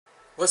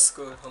What's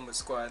good, Humble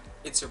Squad?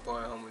 It's your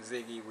boy Humble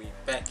Ziggy. We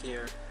back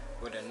here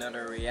with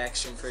another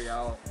reaction for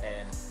y'all.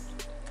 And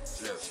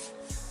look,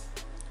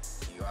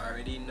 you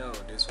already know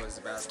this was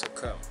about to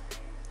come.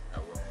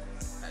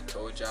 I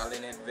told y'all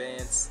in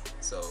advance.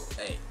 So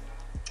hey,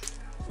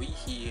 we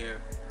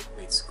here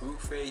with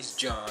Screwface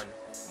John,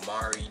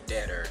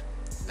 MariDeader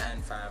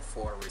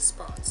 954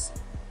 response.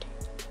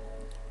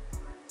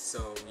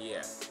 So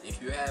yeah,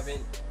 if you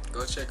haven't,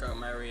 go check out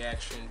my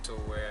reaction to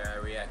where I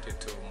reacted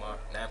to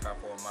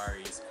 954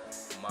 Mari's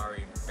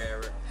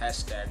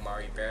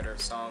 #MariDeader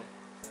song.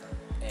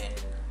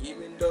 And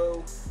even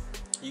though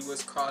he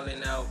was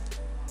calling out,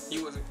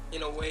 he was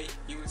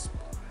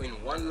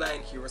in one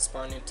line he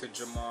responded to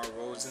Jamar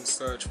Rosen's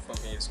search from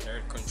his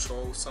Nerd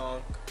Control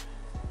song,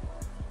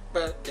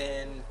 but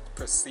then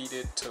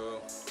proceeded to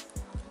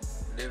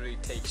literally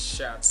take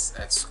shots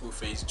at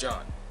Screwface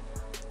John.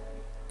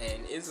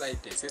 And it's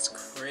like this, it's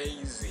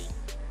crazy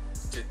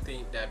to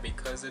think that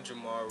because of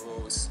Jamar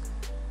Rose,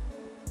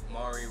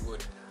 Mari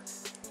would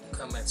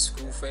come at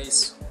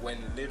Screwface when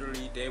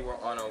literally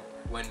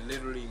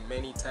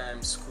many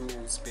times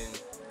Screw's been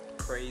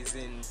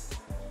praising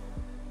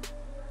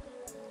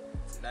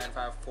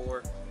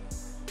 954.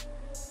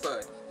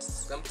 But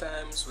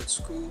sometimes with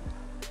Screw,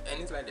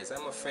 and it's like this,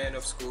 I'm a fan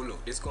of Screw.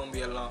 Look, this is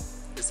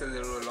a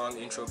little long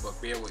intro,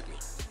 but bear with me.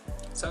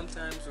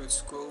 Sometimes with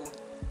Screw,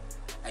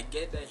 I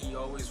get that he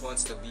always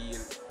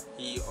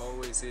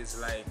is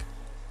like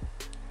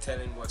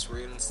telling what's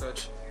real and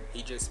such.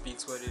 He just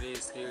speaks what it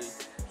is.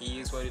 He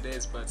is what it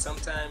is. But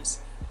sometimes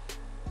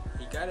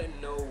he gotta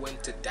know when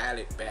to dial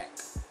it back.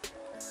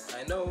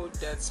 I know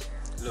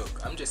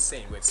I'm just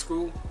saying with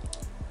Screw,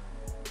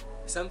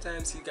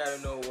 sometimes you gotta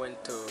know when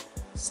to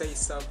say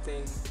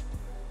something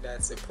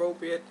that's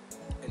appropriate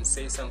and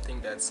say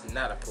something that's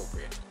not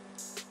appropriate.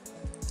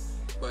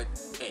 But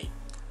hey,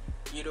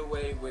 either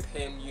way with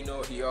him, you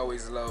know he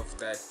always loved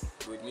that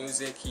with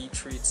music he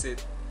treats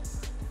it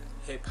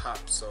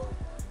hip-hop, so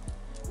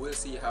we'll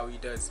see how he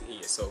does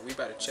here. So we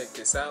better check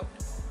this out.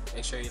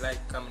 Make sure you like,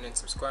 comment, and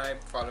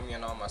subscribe. Follow me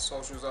on all my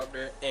socials up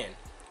there, and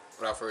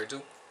without further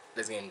ado,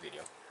 let's get in the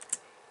video.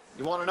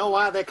 You want to know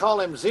why they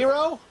call him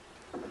Zero?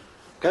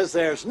 Because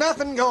there's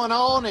nothing going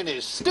on in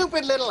his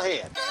stupid little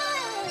head.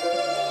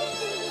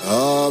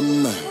 I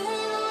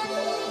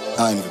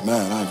ain't even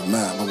mad.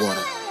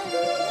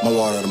 My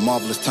water at a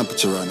marvelous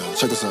temperature right now.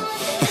 Check this out.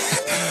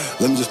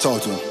 Let me just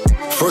talk to him.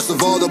 First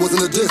of all, that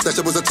wasn't a diss, that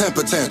shit was a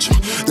temper tantrum.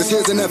 This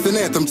here's an effing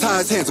anthem, tie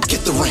his hands up,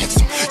 get the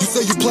ransom. You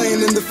say you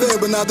playing in the fair,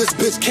 but now this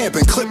bitch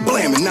camping, clip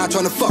blamming, not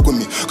trying to fuck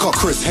with me. Call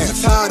Chris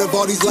Hansen. Tired of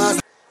all these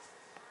lies.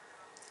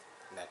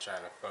 Not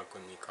trying to fuck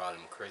with me, call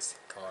Chris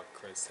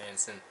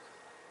Hansen.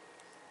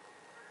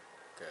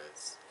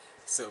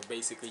 So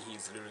basically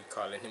he's literally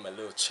calling him a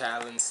little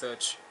child and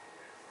such.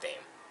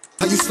 Damn.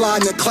 How you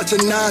sliding and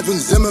clutching knives when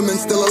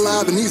Zimmerman's still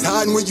alive and he's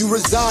hiding where you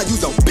reside?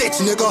 You's a bitch,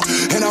 nigga.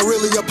 And I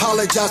really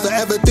apologize for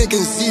ever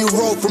thinking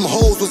Zero from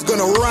Hoes was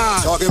gonna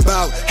ride. Talking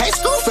about, hey,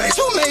 Screwface,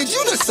 who made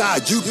you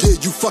decide? You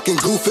did, you fucking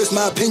goofus.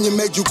 My opinion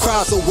made you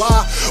cry, so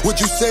why would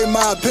you say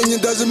my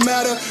opinion doesn't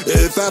matter?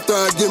 If after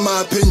I give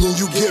my opinion,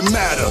 you get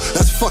madder.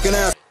 That's fucking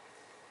ass.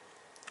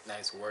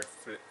 Nice word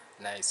flip,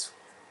 nice.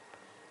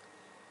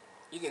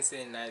 You can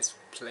say nice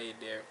play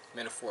there,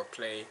 metaphor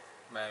play.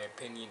 My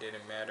opinion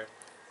didn't matter.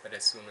 But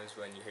as soon as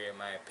when you hear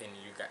my opinion,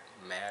 you got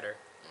matter.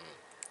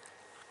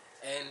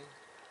 And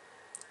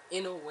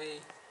in a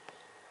way,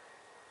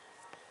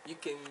 you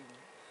can,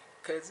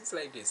 because it's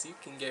like this, you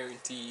can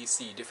guarantee you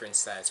see different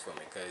sides from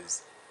it.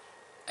 Because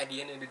at the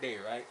end of the day,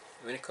 right,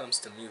 when it comes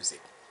to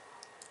music,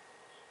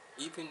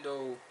 even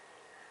though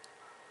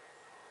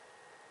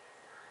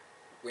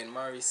when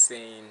Mari's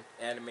saying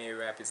anime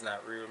rap is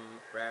not real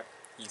rap,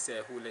 he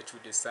said, who let you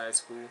decide,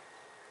 Screw?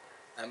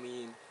 I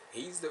mean,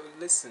 he's the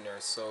listener,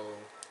 so,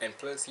 and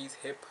plus he's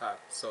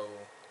hip-hop, so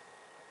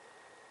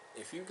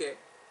if you get,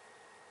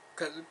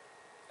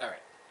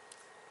 alright,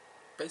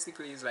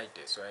 basically it's like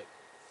this, right?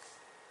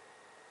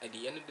 At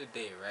the end of the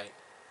day, right,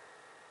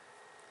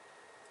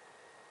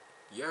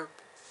 your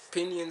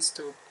opinions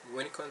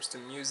when it comes to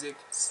music,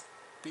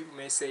 people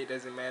may say it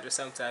doesn't matter.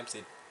 Sometimes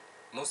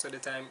most of the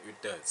time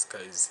it does,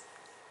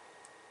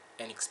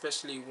 and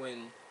especially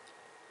when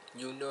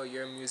you know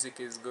your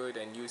music is good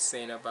and you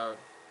saying about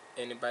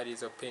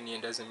anybody's opinion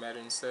doesn't matter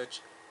and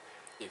such.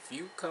 If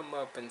you come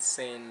up and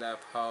saying that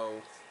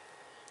how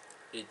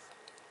it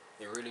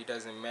really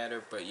doesn't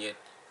matter, but yet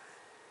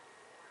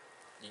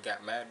you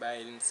got mad by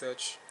it and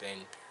such,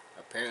 then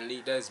apparently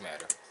it does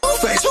matter.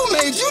 Face, who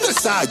made you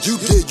decide? You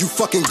did, you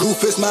fucking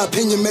goofus. My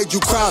opinion made you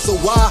cry, so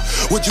why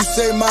would you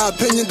say my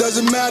opinion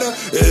doesn't matter?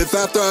 If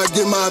after I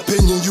give my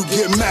opinion, you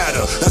get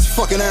madder. That's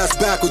fucking ass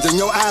backwards and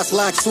your ass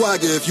lacks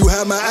swagger. If you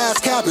had my ass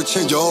cap, it'd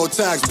change your whole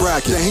tax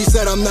bracket. And he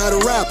said I'm not a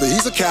rapper,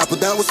 he's a capper,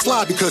 that was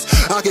sloppy. Cause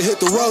I could hit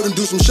the road and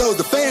do some shows,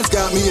 the fans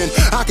got me. And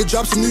I could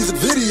drop some music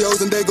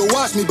videos and they go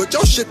watch me. But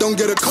your shit don't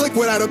get a click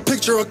without a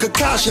picture of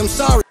Kakashi, I'm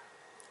sorry.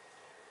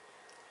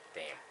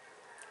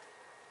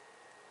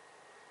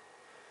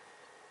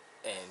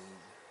 And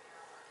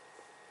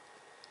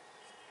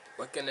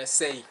what can I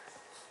say?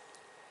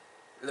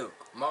 Look,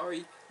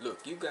 Mari,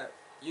 look,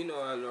 you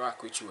know I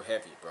rock with you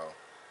heavy, bro.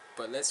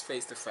 But let's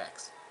face the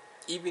facts.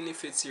 Even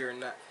if it's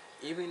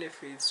even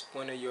if it's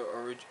one of your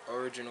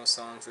original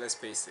songs, let's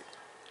face it.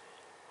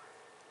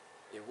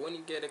 It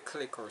wouldn't get a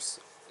click or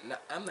so.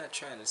 I'm not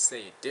trying to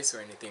say this or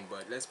anything,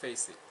 but let's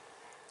face it.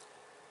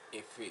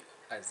 If it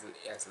as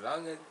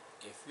long as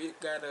if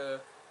it got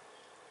a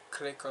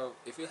click of,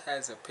 if it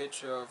has a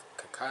picture of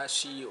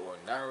Kakashi or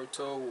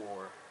Naruto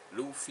or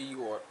Luffy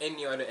or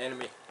any other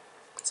anime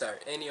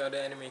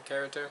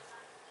character,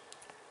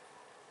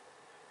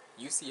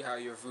 you see how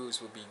your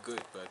views will be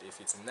good. But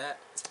if it's not,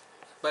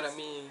 but I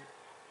mean,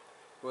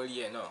 well,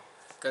 yeah, no,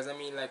 because I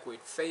mean, like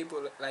with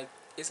Fable, like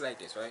it's like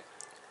this, right?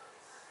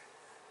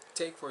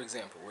 Take for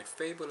example with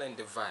Fable and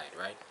Divide,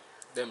 right?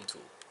 Them two,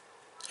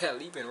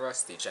 hell, even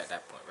Rustage at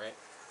that point, right?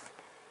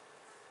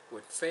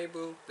 With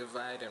Fable,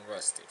 Divide, and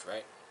Rustage,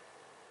 right?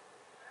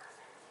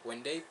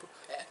 When they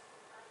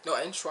no,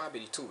 and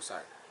Schwabity too,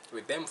 sorry.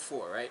 With them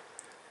four, right?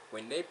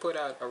 When they put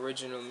out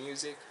original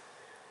music,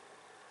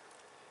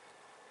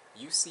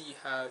 you see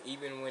how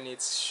even when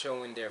it's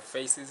showing their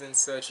faces and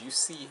such, you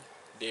see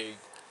they,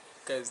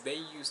 because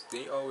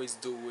they always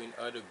doing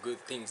other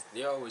good things.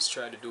 They always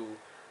try to do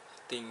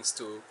things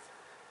to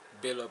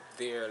build up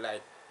their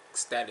like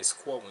status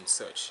quo and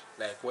such.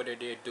 Like whether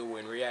they're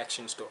doing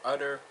reactions to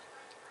other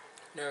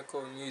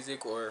nerdcore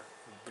music or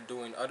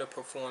doing other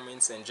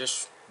performance and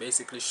just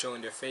basically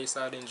showing their face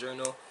out in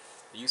general,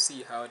 you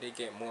see how they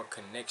get more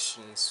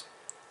connections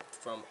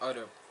from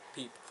other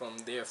people, from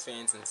their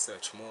fans and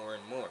such, more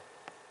and more.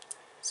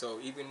 So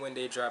even when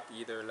they drop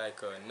either like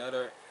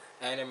another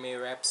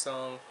anime rap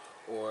song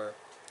or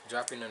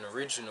dropping an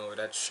original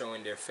that's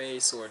showing their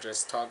face or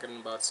just talking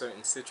about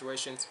certain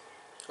situations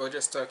or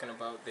just talking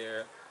about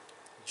their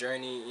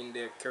journey in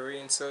their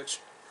career and such,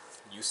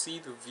 you see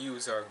the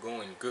views are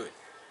going good.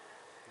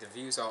 The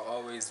views are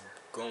always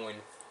going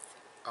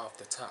off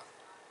the top.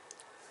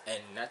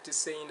 And not to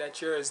saying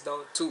that yours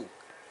don't too,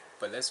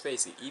 but let's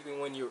face it, even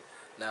when you,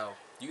 now,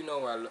 you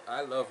know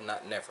I love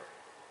Not Never,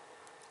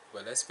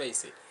 but let's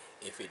face it,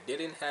 if it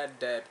didn't have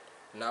that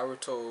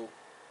Naruto,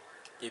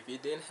 if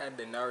it didn't have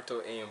the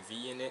Naruto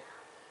AMV in it,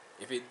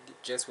 if it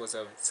just was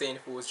saying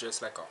if it was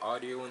just like an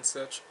audio and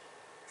such,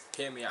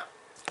 hear me out.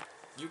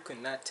 You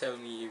cannot tell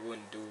me it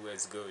wouldn't do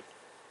as good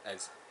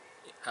as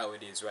how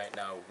it is right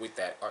now with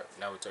that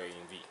Naruto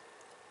AMV.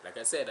 Like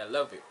I said, I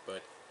love it,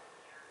 but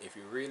if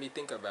you really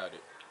think about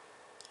it,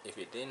 if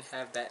it didn't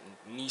have that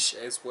niche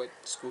as what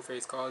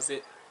Screwface calls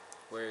it,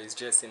 where it's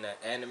just in an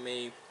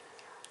anime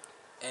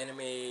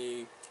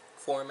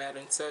format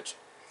and such,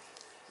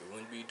 it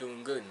wouldn't be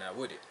doing good now,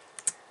 would it?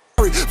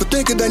 For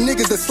thinking that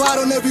niggas that slide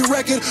on every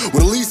record would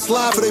at least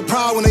slide for their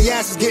pride when they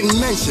ass is getting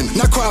mentioned.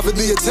 Not cry for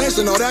the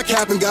attention, all that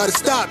capping gotta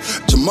stop.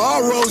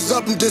 Jamal rose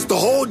up and dissed the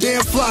whole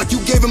damn flock.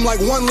 You gave him like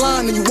one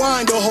line and you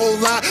whined a whole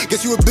lot.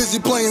 Guess you were busy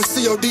playing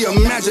COD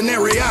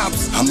imaginary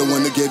ops. I'm the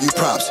one that gave you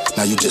props,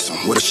 now you diss him,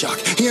 what a shock.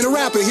 He ain't a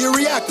rapper, he a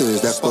reactor,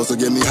 is that supposed to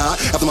get me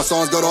hot? After my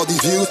songs got all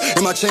these views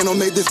and my channel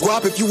made this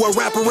guap. If you a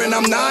rapper and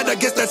I'm not, I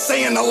guess that's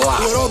saying a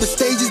lot. With all the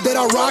stages that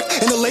I rock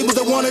and the labels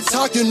that wanna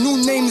talk, your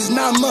new name is 9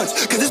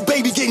 months, cause this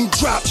baby getting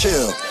drop.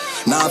 Chill.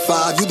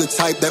 9-5, you the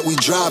type that we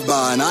drive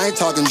by, and I ain't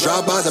talking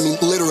drive-bys, I mean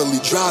literally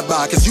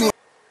drive-by, cause you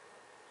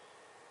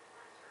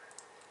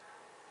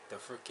the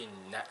freaking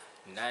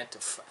 9 to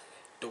 5,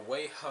 the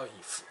way how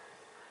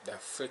the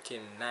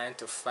freaking 9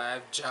 to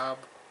 5 job,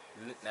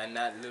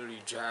 not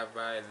literally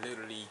drive-by,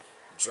 literally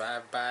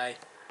drive-by,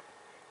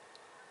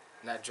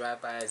 not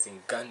drive-by as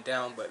in gun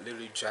down, but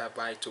literally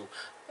drive-by to,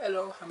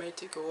 hello, how may I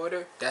take your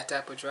order? That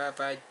type of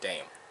drive-by,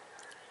 damn.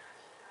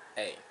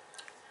 Hey,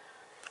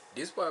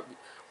 this part,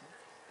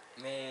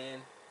 man,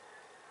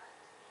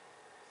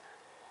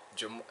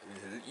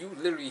 you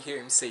literally hear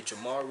him say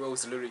Jamal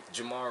rose and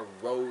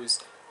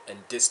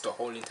dissed the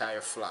whole entire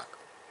flock.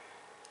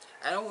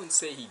 I wouldn't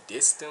say he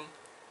dissed them.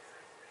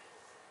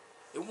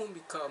 It won't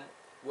become,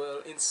 well,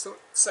 in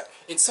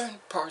certain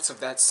parts of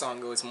that song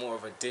it was more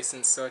of a diss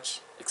and such,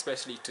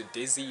 especially to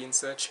Dizzy and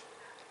such.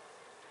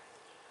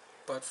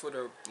 But for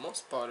the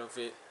most part of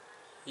it,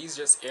 he's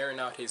just airing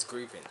out his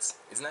grievance.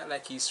 It's not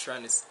like he's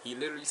trying to. He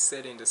literally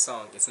said in the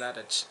song, it's not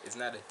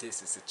a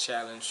diss. It's a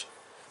challenge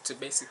to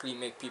basically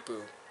make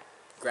people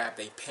grab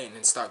their pen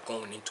and start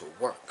going into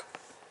work.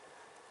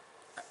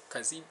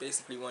 Cause he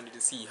basically wanted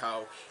to see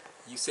how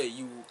you say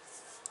you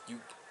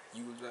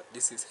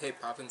this is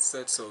hip hop and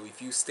such. So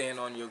if you stand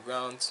on your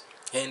grounds,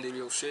 handle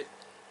your shit.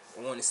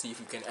 I want to see if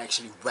you can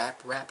actually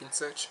rap and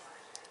such.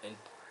 And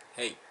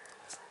hey,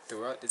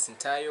 throughout this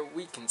entire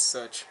week and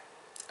such,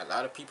 a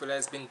lot of people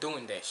has been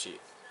doing that shit.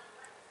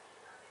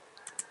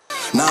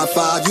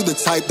 9-5, you the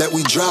type that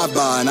we drive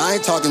by, and I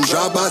ain't talking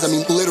drive-bys, I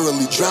mean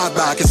literally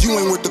drive-by, cause you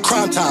ain't worth the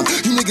crime time.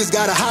 You niggas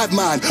got a hive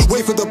mind,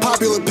 wait for the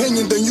popular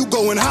opinion, then you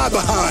go and hide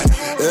behind.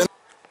 And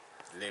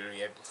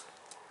literally,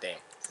 damn.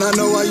 I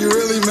know why you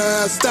really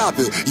mad, stop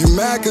it. You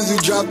mad cause you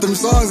dropped them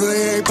songs and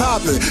they ain't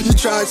popping. You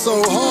tried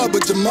so hard,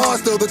 but Jamal's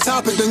still the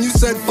topic. Then you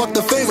said fuck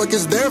the face like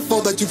it's their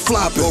fault that you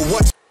flopping. But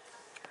what?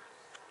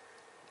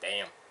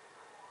 Damn.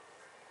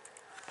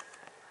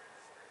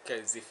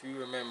 Because if you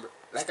remember,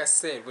 like I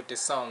said with the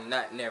song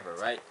Not Never,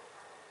 right?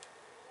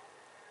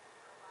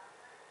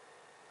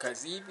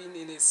 Because even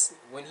in his,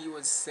 when he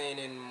was saying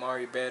in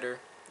MariDeader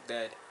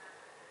that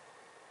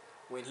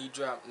when he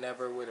dropped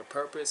Never with a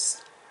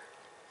Purpose,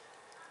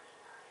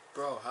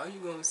 bro, how you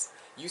gonna,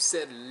 you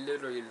said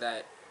literally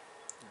that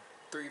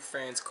 3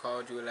 friends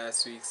called you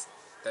last week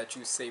that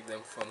you saved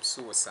them from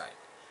suicide.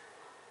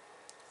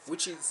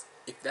 Which is,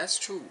 if that's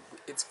true,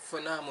 it's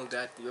phenomenal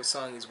that your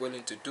song is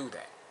willing to do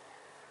that.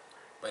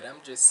 But I'm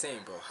just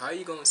saying, bro, how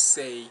you gonna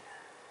say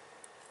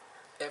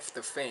F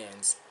the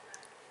fans?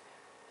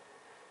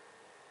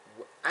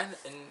 And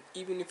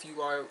even if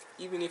you are,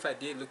 even if I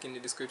did look in the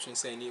description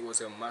saying it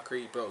was a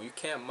mockery, bro, you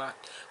can't mock.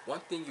 One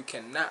thing you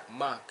cannot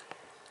mock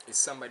is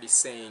somebody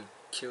saying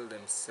kill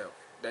themselves,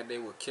 that they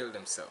will kill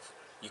themselves.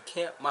 You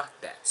can't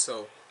mock that.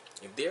 So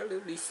if they're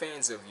literally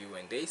fans of you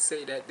and they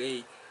say that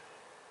they,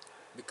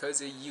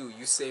 because of you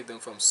saved them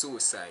from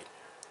suicide,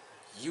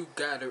 you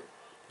gotta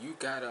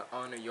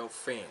honor your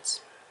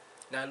fans.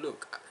 Now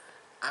look,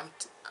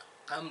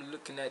 I'm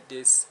looking at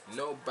this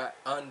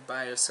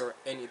unbiased or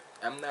any.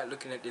 I'm not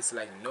looking at this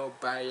like no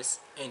bias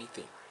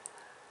anything,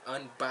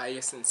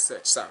 unbiased and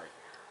such. Sorry,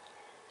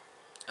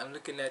 I'm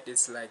looking at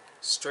this like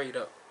straight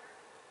up.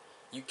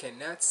 You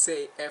cannot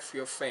say F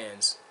your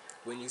fans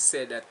when you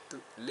said that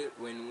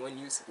when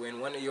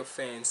one of your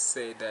fans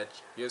said that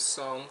your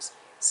songs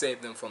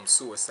saved them from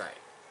suicide.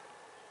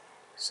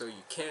 So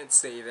you can't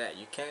say that.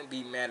 You can't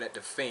be mad at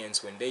the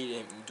fans when they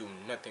didn't do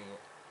nothing,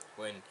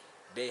 when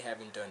they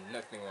haven't done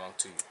nothing wrong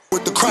to you.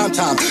 With the crime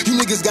time, you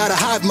niggas got a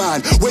hive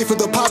mind. Wait for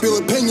the popular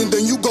opinion,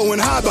 then you go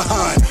and hide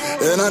behind.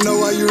 And I know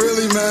why you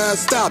really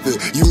mad, stop it.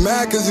 You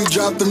mad cause you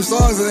dropped them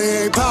songs and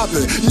they ain't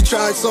popping. You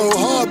tried so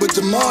hard, but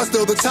Jamal's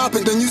still the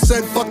topic. Then you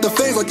said fuck the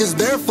fans like it's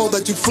their fault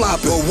that you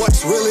flop it. But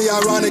what's really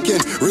ironic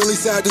and really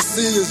sad to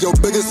see is your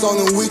biggest song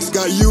in weeks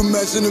got you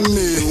mentioning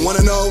me. You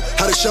wanna know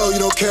how to show you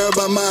don't care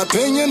about my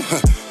opinion?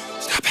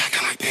 Stop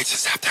acting like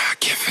bitches after I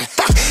give it.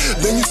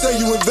 Then you say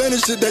you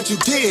invented shit that you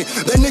did.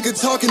 That nigga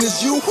talking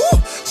is you. Whoo,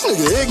 this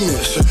nigga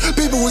ignorant.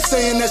 People were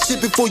saying that shit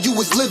before you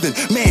was living.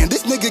 Man,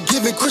 this nigga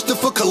giving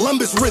Christopher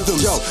Columbus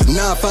rhythms. Yo,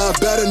 9-5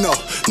 better know.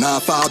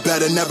 9-5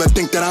 better never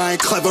think that I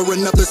ain't clever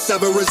enough to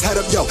sever his head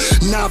up. Yo,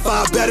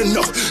 9-5 better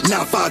know.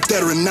 9-5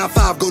 deader and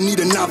 9-5 gon' need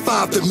a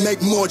 9-5 to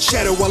make more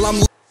cheddar while I'm.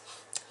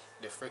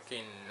 The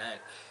freaking 9.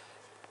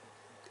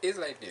 It's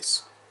like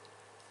this.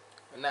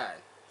 9.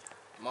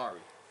 Mari.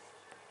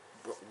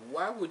 Bro,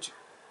 why would you?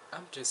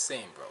 I'm just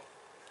saying, bro.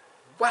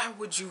 Why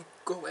would you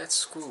go at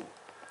Scru?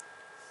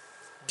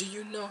 Do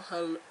you know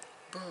how,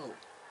 bro?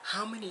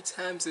 How many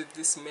times did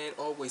this man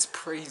always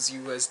praise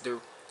you as the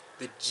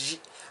G?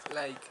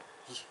 Like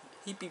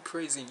he be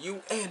praising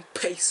you and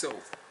Peso.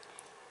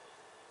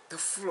 The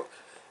floor.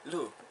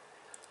 Look.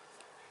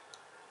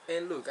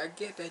 And look, I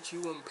get that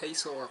you and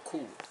Peso are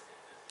cool,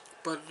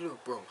 but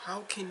look, bro.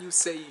 How can you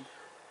say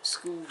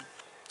Scru?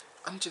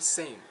 I'm just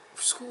saying.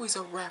 Scru is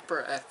a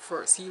rapper at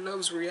first. He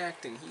loves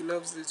reacting. He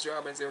loves his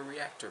job as a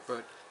reactor.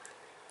 But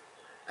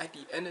at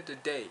the end of the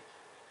day,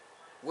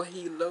 what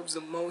he loves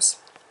the most,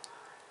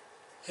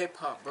 hip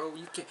hop, bro.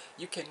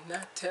 You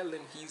cannot tell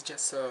him he's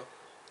just a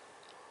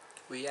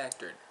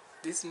reactor.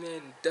 This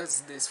man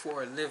does this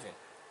for a living.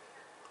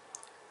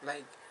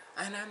 Like,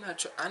 and I'm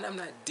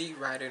not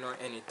deriding or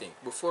anything.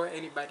 Before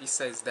anybody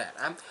says that,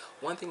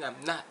 one thing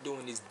I'm not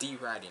doing is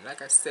deriding.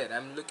 Like I said,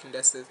 I'm looking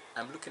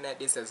at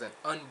this as an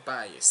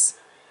unbiased.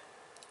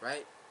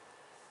 Right?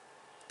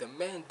 The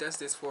man does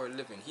this for a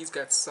living. He's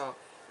got some,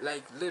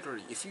 like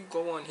literally, if you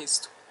go on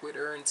his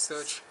Twitter and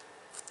search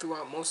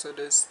throughout most of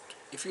this,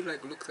 if you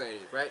like look at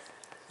it, right,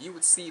 you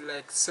would see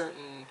like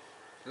certain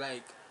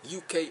like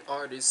UK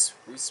artists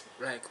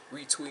like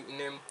retweeting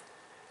him.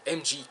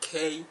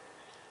 MGK,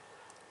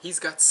 he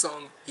got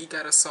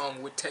a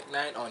song with Tech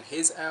 9 on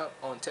his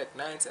on Tech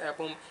 9's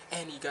album,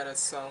 and he got a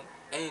song,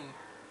 and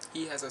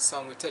he has a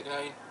song with Tech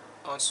 9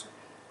 on.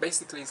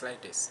 Basically, it's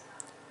like this.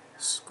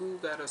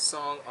 Scru got a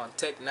song on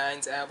Tech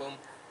 9's album,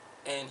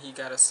 and he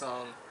got a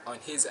song on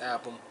his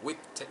album with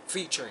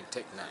featuring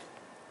Tech 9.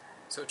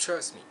 So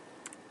trust me,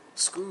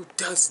 Scru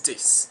does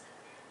this.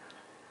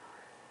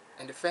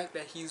 And the fact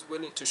that he's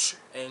willing to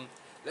and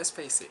let's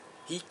face it,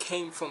 he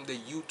came from the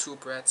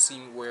YouTube rap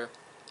scene where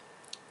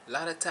a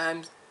lot of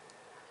times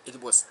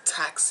it was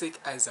toxic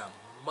as a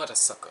mother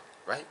sucker,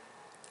 right?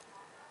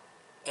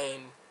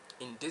 And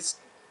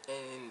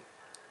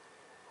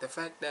the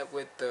fact that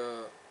with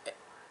the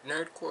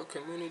nerdcore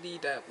community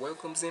that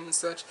welcomes him and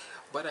such,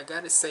 but I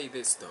gotta say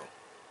this though.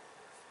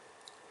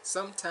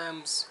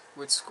 Sometimes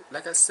with Scru,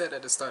 like I said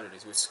at the start of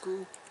this, with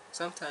Scru,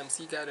 sometimes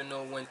he gotta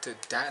know when to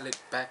dial it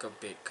back a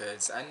bit,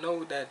 cause I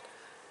know that,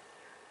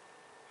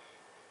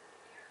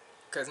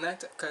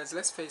 cause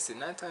let's face it,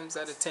 9 times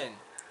out of 10,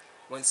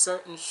 when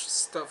certain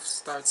stuff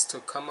starts to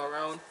come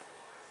around,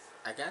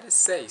 I gotta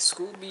say,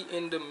 Scru be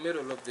in the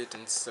middle of it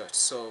and such.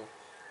 So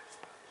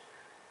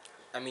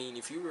I mean,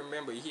 if you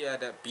remember, he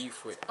had that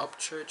beef with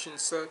Upchurch and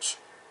such.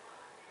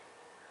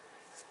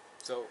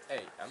 So,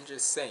 hey, I'm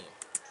just saying.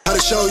 How to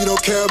show you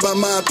don't care about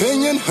my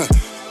opinion?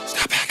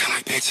 Stop acting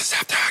like bitches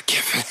after I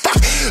give it.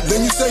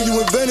 Then you say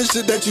you invented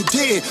shit that you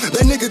did.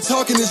 That nigga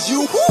talking is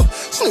you. Woo,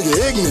 this nigga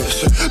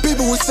ignorant.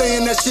 People were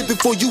saying that shit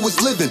before you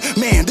was living.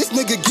 Man, this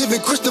nigga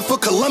giving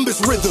Christopher Columbus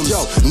rhythms.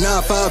 Yo,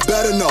 9-5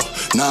 better no.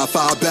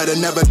 9-5 better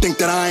never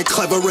think that I ain't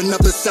clever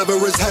enough to sever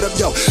his head up.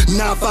 Yo,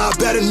 9-5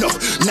 better no.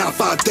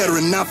 9-5 better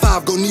and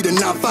 9-5 gon' need a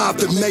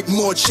 9-5 to make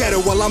more cheddar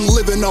while I'm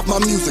living off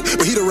my music.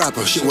 But he the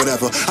rapper, shit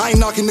whatever. I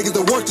ain't knocking niggas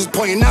that work, just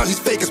pointing out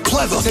he's fake as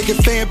pleather. Taking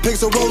fan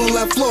pics of rolling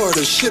left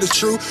Florida. Shit is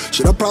true.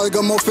 Shit, I probably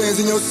got more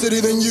fans in your city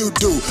than you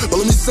do.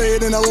 But let me say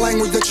it in a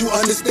language that you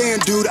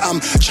understand, dude. I'm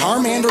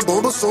Charmander,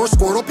 Bulbasaur,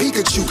 Squirtle,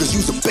 Pikachu. Cause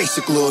you's a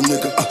basic little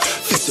nigga.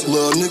 Fix it,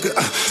 little nigga.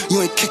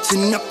 You ain't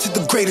catching up to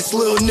the greatest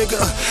little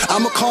nigga.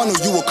 I'm a con or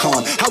you a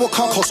con. How a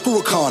con called Screw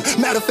a con.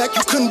 Matter of fact,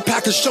 you couldn't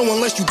pack a show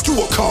unless you do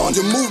a con.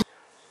 Your move.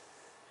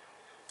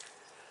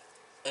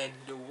 And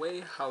the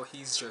way how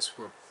he's just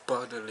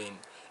rebuttaling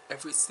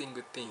every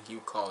single thing you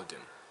called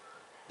him,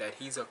 that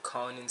he's a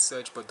con and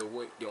such, but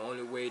the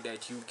only way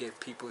that you get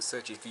people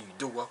such if you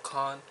do a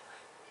con,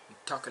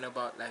 talking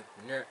about like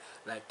nerd,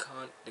 like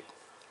con,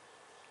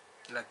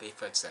 like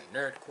if it's a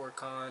nerdcore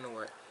con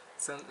or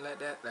something like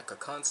that, like a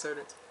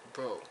concert,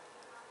 bro.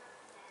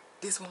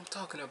 This is what I'm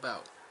talking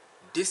about.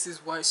 This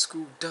is why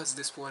Scru does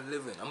this for a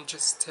living. I'm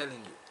just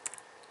telling you.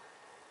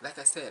 Like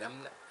I said,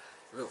 I'm not.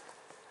 Look,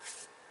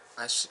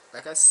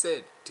 like I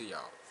said to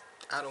y'all,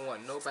 I don't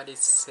want nobody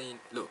saying,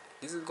 look,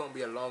 this is gonna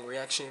be a long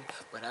reaction,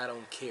 but I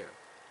don't care.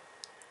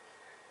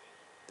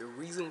 The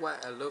reason why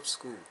I love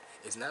Scru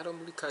is not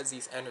only because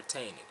he's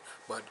entertaining,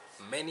 but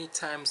many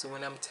times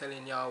when I'm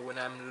telling y'all, when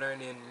I'm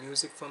learning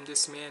music from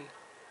this man,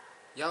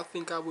 y'all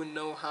think I would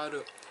know how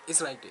to.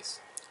 It's like this.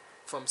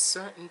 From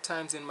certain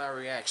times in my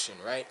reaction,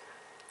 right?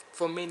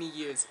 For many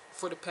years,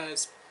 for the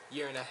past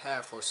year and a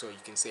half or so,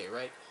 you can say,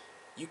 right?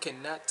 You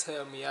cannot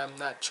tell me I'm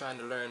not trying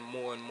to learn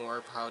more and more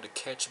of how to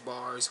catch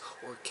bars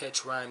or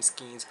catch rhyme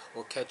schemes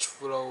or catch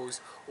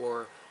flows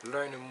or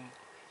learning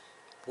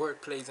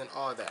wordplays and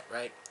all that,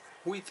 right?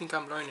 Who you think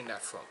I'm learning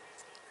that from?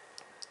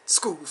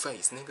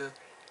 Screwface, nigga.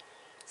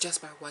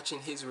 Just by watching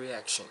his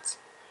reactions.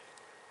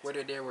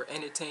 Whether they were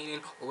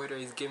entertaining or whether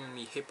he's giving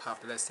me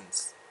hip-hop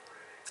lessons.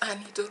 I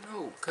need to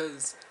know,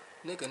 cause,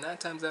 nigga, 9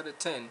 times out of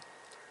 10,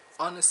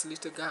 honestly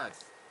to God,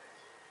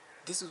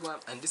 this is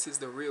what, and this is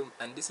the real,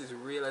 and this is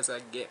real as I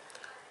get.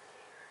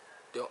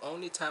 The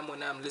only time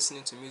when I'm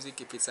listening to music,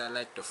 if it's I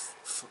like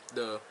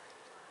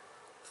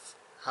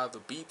how the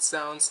beat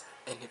sounds,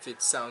 and if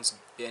it sounds,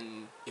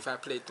 and if I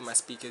play it through my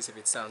speakers, if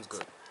it sounds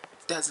good.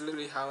 That's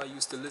literally how I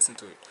used to listen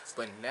to it.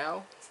 But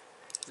now,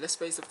 let's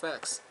face the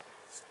facts.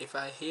 If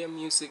I hear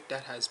music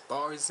that has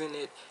bars in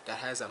it, that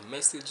has a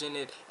message in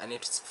it, and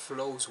it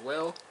flows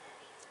well,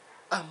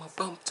 I'ma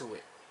bump to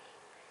it.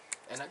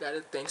 And I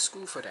gotta thank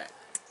Scru for that.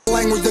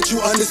 Language that you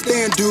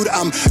understand, dude.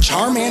 I'm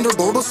Charmander,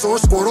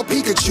 Bulbasaur, Squirtle,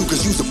 Pikachu.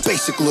 Cause you's a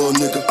basic little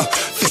nigga.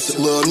 Fix it,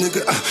 little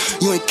nigga.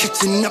 You ain't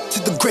catching up to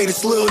the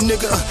greatest little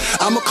nigga.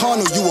 I'm a con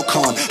or you a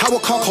con. How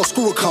a con called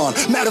Screw a con.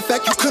 Matter of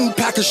fact, you couldn't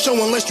pack a show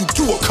unless you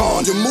do a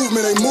con. Your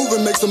movement ain't moving,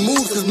 make some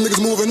moves cause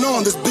niggas moving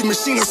on. This big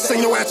machine will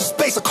send your ass to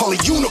space. I call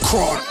it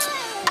Unicron.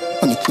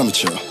 Let me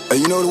chill. Hey,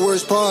 you know the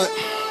worst part?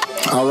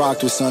 I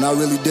rocked with son, I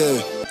really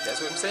did.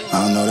 That's what I'm saying.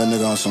 I don't know, that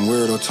nigga on some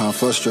weirdo time,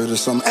 frustrated or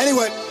something.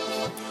 Anyway.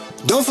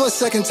 Don't for a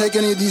second take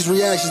any of these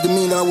reactions to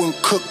mean that I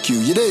wouldn't cook you,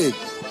 you dig?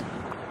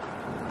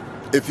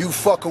 If you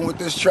fucking with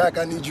this track,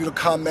 I need you to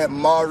comment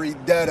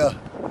MariDeader.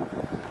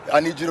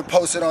 I need you to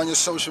post it on your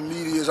social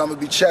medias, I'm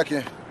gonna be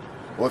checking.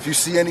 Or if you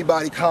see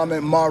anybody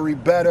comment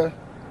MariDeader,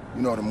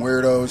 you know them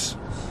weirdos.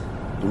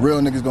 The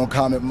real niggas gonna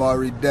comment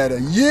MariDeader.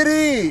 You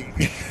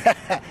dig?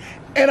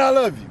 And I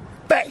love you.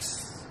 Thanks.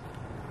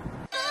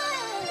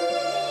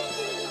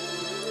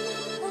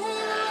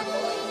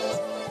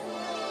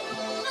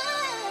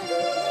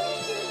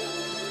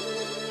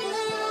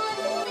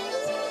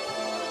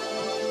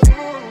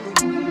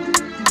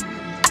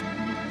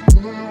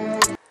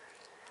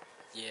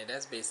 Yeah,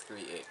 that's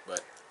basically it.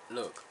 But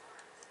look,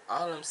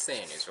 all I'm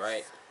saying is,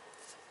 right,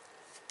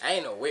 I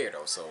ain't no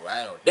weirdo, so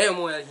I know damn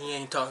well he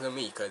ain't talking to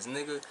me, cause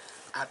nigga,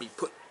 I be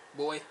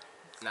boy,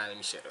 nah, let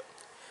me shut up.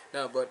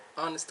 No, but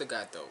honest to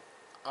God though,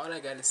 all I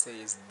gotta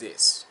say is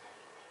this.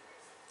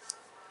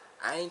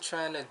 I ain't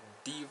trying to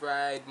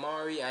deride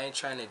Mari, I ain't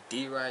trying to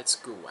deride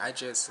Scru. I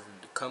just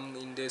come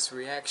in this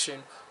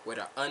reaction with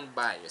an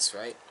unbiased,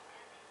 right?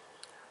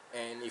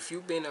 And if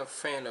you've been a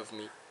fan of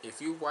me,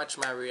 if you watch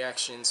my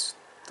reactions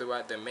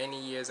throughout the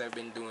many years I've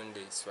been doing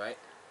this, right?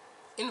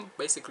 In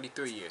basically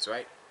 3 years,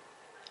 right?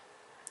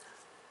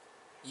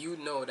 You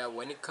know that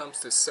when it comes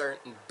to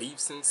certain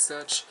beefs and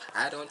such,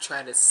 I don't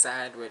try to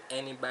side with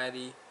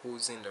anybody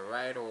who's in the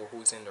right or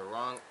who's in the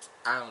wrong.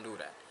 I don't do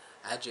that.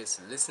 I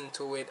just listen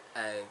to it,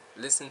 I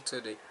listen to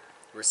the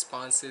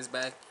responses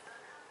back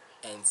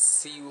and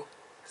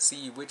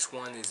see which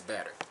one is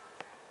better.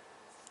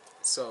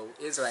 So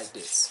it's like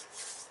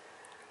this.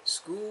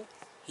 Scru,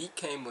 he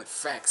came with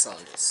facts on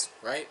this,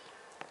 right?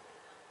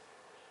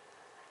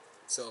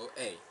 So,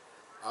 hey,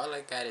 all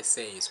I gotta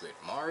say is with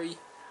Mari,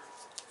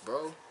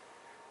 bro,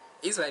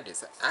 it's like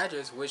this. I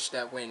just wish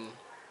that when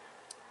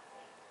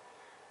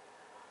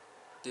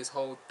this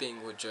whole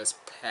thing would just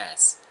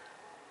pass.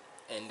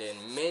 And then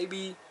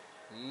maybe,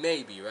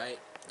 right?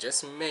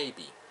 Just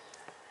maybe,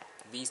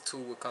 these two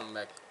will come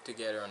back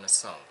together on a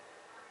song.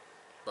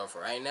 But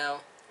for right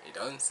now, it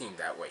doesn't seem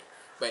that way.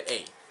 But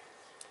hey,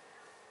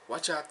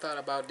 what y'all thought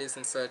about this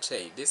and such?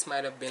 Hey, this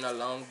might have been a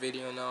long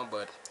video now,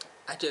 but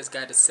I just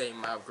got to say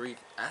my brief.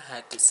 I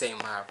had to say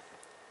my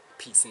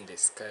piece in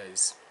this,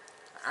 because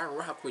I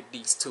rock with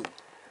these two.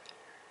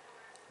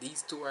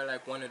 These two are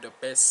like one of the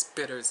best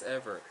spitters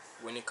ever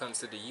when it comes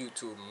to the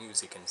YouTube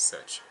music and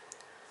such.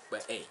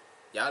 But hey,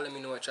 y'all let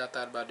me know what y'all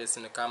thought about this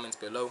in the comments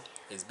below.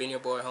 It's been your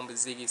boy Humble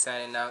Ziggy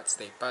signing out.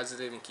 Stay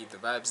positive and keep the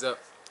vibes up.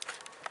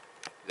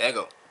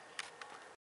 Lego.